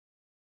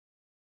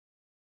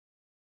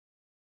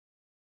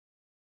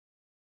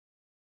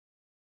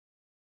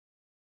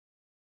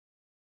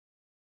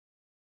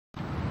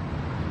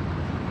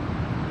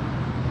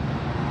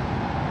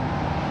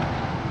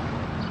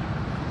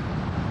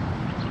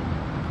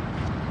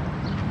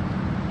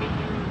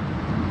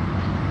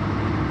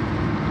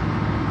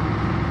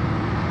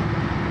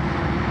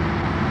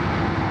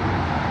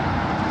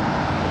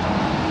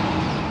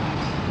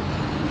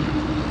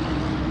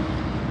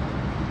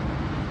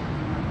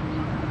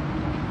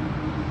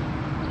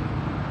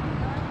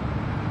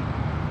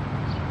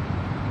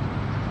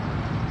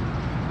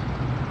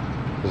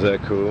Is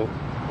that cool?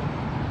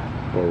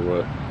 Or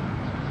what?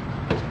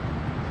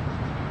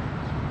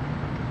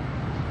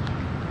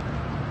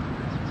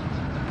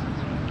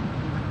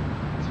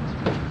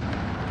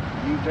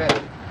 You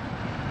bet.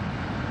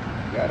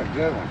 Got a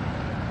good one.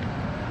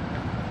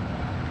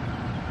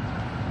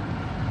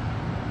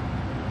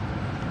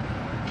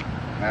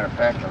 Matter of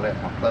fact, I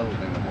left my clothes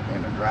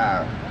in the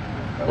dryer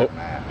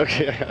overnight. Oh,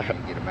 okay.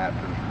 Didn't get them out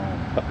till this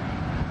morning.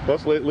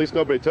 Well, at least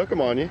nobody took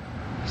them on you.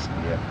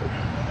 Yeah.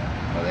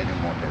 Well, they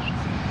didn't want this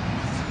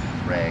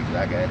rags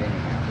I got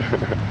anyhow.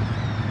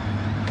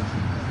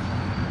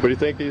 But do you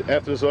think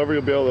after this over,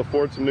 you'll be able to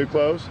afford some new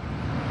clothes?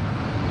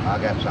 I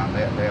got some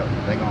that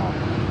they're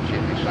gonna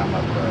ship me some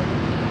up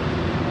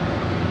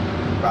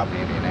probably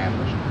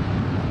Indianapolis.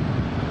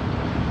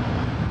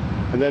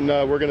 And then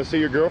we're going to see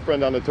your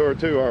girlfriend on the tour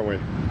too, aren't we? I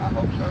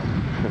hope so.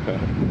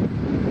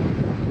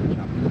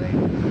 Someday.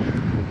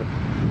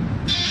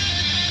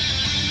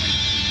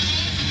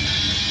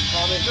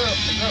 Oh, they go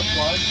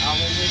plug. I'll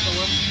leave it for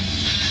them.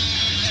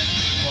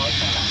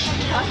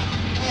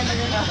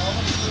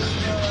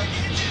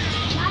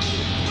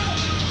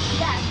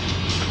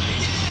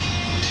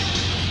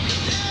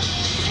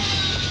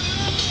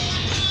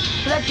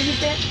 Look, did you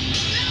fit?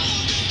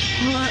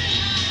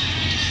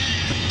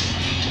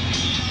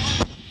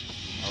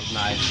 That was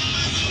nice.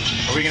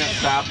 Are we gonna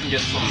stop and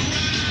get some?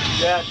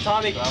 Yeah,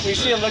 Tommy, we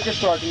see a liquor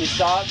store. Can you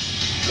stop?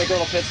 Make a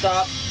little pit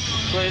stop,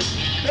 please.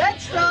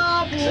 Pit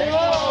stop!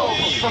 Whoa!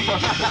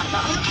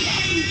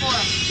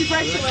 She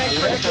breaks your leg.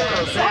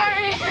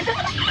 Sorry.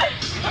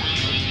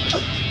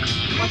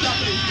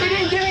 You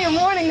didn't give me a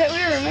warning that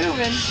we were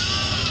moving.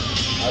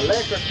 A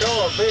liquor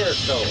store or beer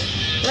store?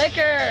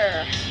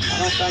 Liquor. I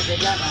don't think they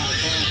got one in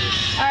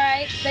Kansas. All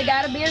right, they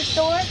got a beer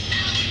store.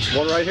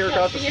 One right here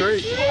across the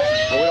street. Oh,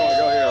 we don't want to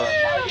go here.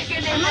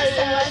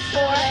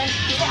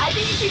 I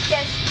think you should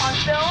get on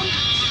film.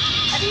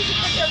 I think you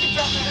should put those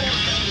together.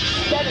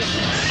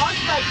 I'll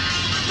just like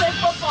play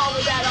football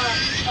with that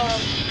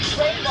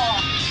rain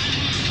ball.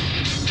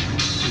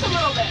 Just a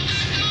little bit.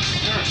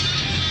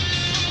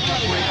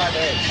 45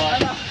 days.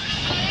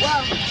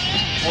 Well,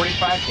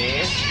 45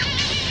 days.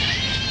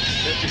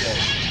 50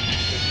 days.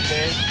 50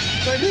 days.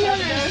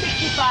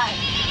 365.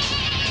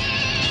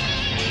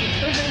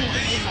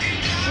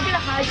 We're gonna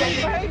hijack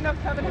it. Right, enough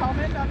Kevin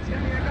Hellman down San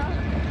Diego.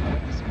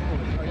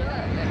 Oh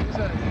yeah, he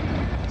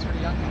was pretty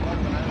young.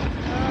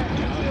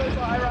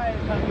 I write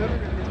movie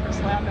reviews for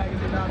Slam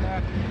magazine down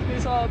there.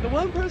 He's the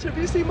one person, if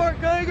you see Mark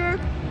Geiger,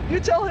 you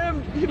tell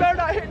him you better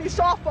not hit any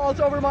softballs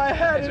over my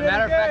head. As a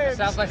matter of fact,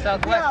 the South by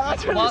Southwest, yeah,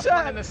 that's what lost he said.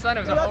 one in the sun.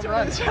 It was a That's home what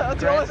run. he said. That's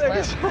the only thing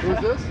he said.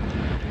 Who's this?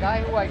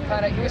 Guy who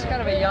he was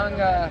kind of a young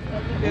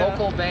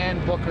local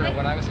band booker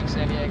when I was in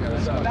San Diego.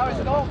 Now he's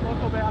an old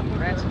local band.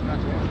 Ransom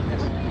Country.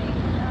 Yes.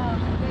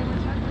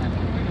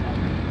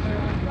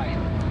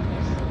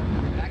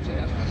 Actually,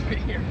 that's supposed to be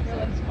here, so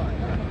that's fine.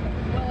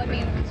 Well, I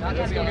mean, Not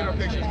that we don't get our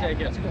pictures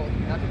taken. That's cool.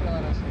 Not to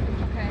let us.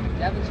 okay.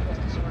 Devin's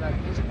supposed to sort out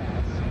his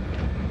paths.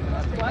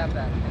 We have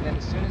that. And then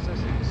as soon as I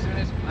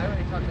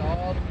already talked to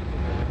all the people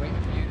who are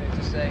waiting for you to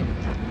just say,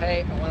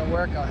 hey, I want to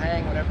work, I'll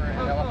hang, whatever,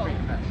 and they'll upgrade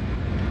your pass.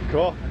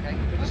 Cool. Okay?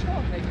 But just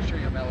making sure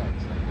you're mellow.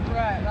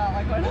 Right, not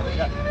like when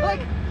Like,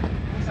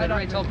 has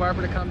anybody told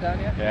Barbara to calm down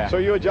yet? Yeah. So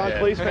are you a John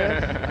Cleese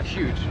fan?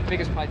 Huge.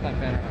 Biggest Python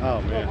fan around.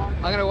 Oh, man.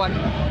 I'm going to watch.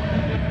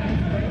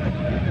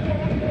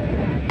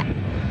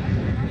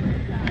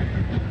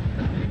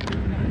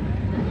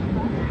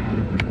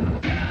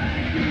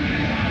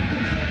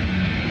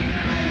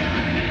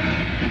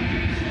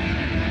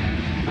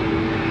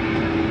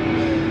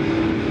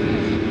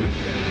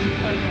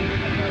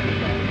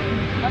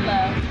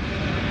 Hello.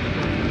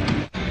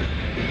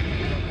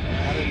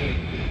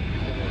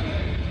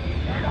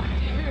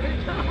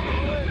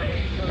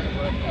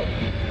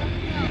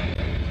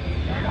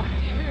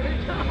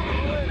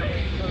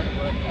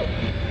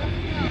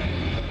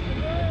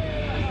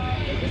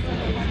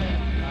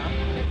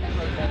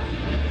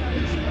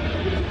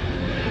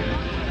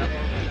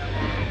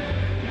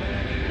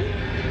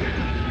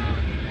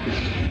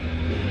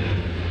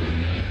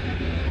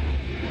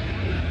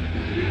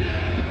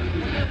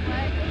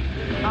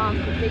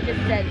 They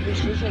just said we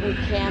shouldn't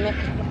cam it.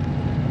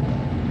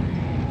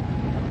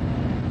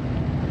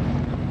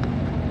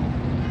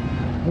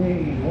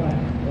 Hey, what?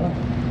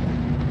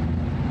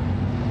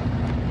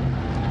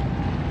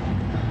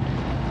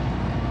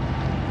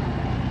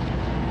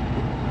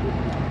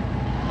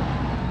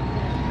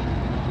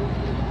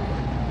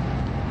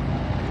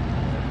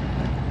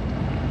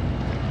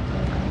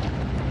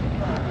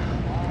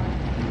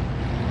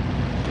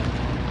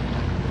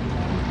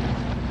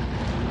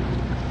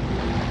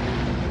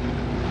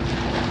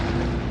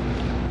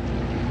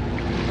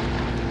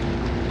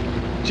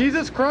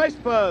 Jesus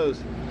Christ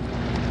pose.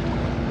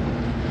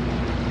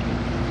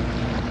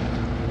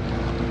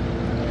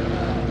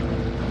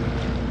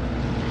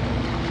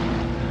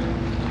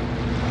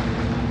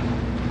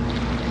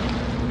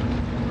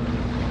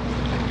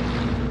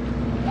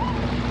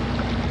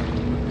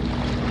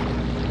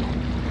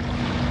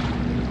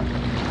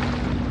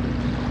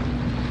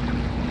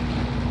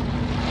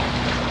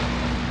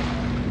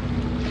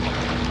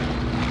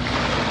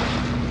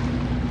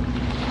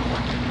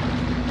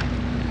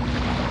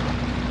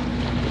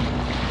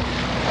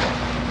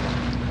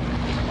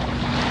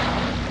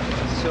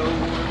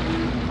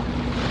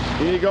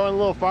 need to go in a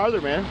little farther,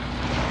 man.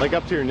 Like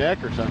up to your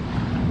neck or something.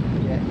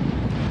 Yeah.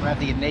 I'm gonna have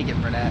to get naked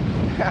for that.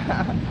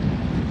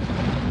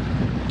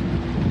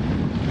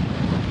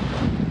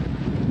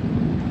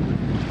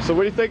 So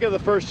what do you think of the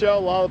first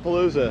show,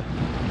 Lollapalooza?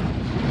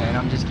 Man,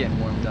 I'm just getting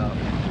warmed up.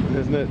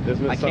 Isn't it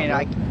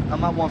I'm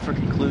not one for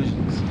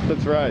conclusions.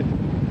 That's right.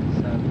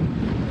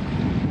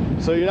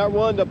 So you're not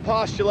willing to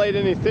postulate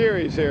any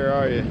theories here,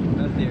 are you?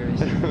 No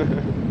theories.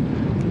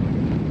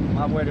 I'm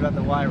not worried about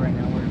the why right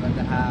now, I'm worried about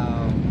the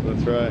how.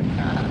 That's right.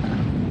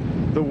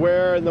 The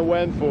where and the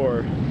when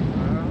for.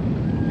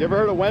 You ever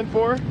heard of when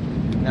for?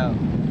 No.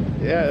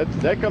 Yeah,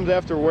 that comes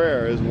after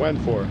where, is when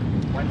for.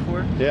 When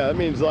for? Yeah, that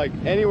means like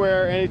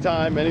anywhere,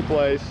 anytime, any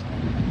place.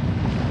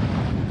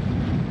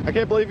 I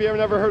can't believe you ever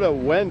never heard of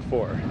when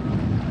for.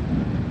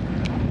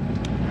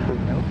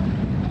 Nope.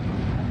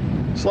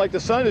 It's like the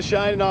sun is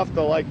shining off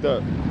the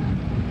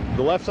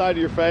left side of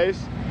your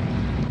face.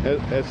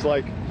 It's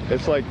like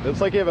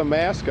you have a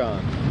mask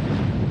on.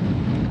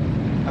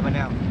 How about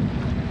now?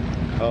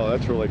 Oh,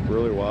 that's really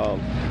wild.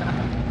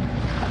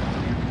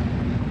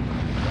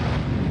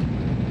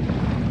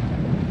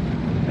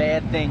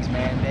 Bad things,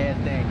 man, bad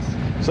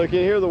things. So can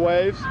you hear the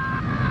waves?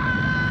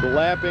 The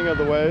lapping of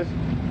the waves?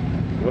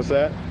 What's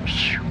that?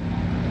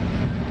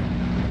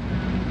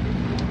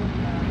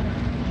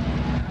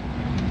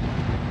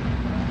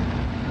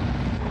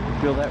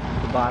 Feel that,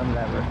 the bottom of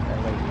that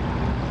lake.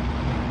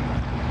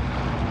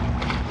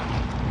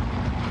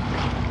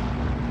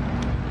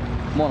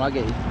 Come on, I'll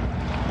get you.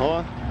 Hold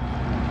on.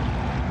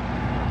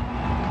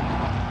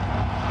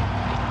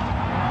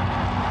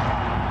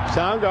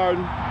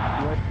 Soundgarden.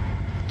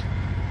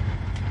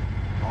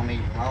 On these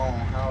long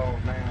hauls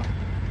now,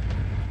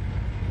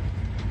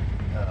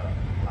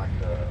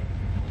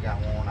 we got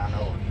one I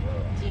know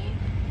is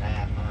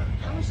 900.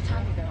 How much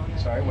time you got on that?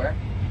 Sorry, where?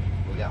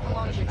 We got How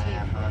long one is that's your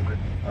team?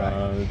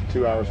 900.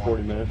 2 hours,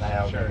 40 minutes.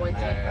 1,000, Sure. One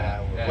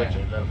team? which is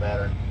a little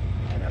better.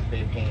 And a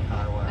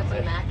 1,500 one. That's the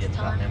unless you max get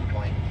time? something in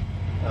between.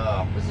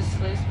 What's the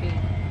slow speed?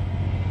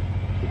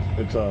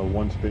 It's a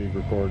one-speed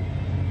record.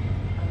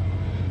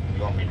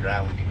 You want me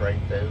driving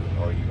straight through,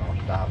 or you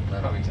gonna stop and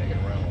let Probably them take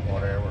get a room or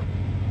whatever?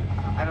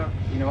 I don't,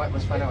 you know what,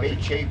 let's find out. It'd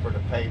be cheaper to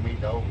pay me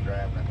to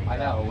overdrive than me I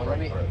know, well,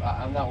 driving straight through.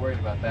 I'm not worried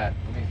about that.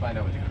 Let me find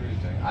out what the crew's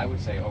doing. I would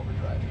say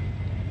overdrive.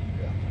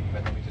 Yeah.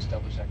 But let me just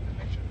double check to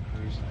make sure the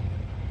crew's not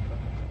getting hooked up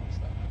and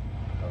stuff.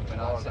 As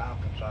far as I'm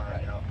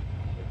concerned, you know,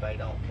 if they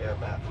don't care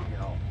about, you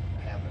know,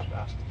 having the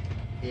stuff,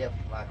 if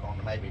like on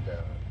maybe the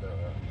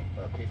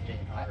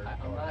 1,500 I'm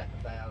or not,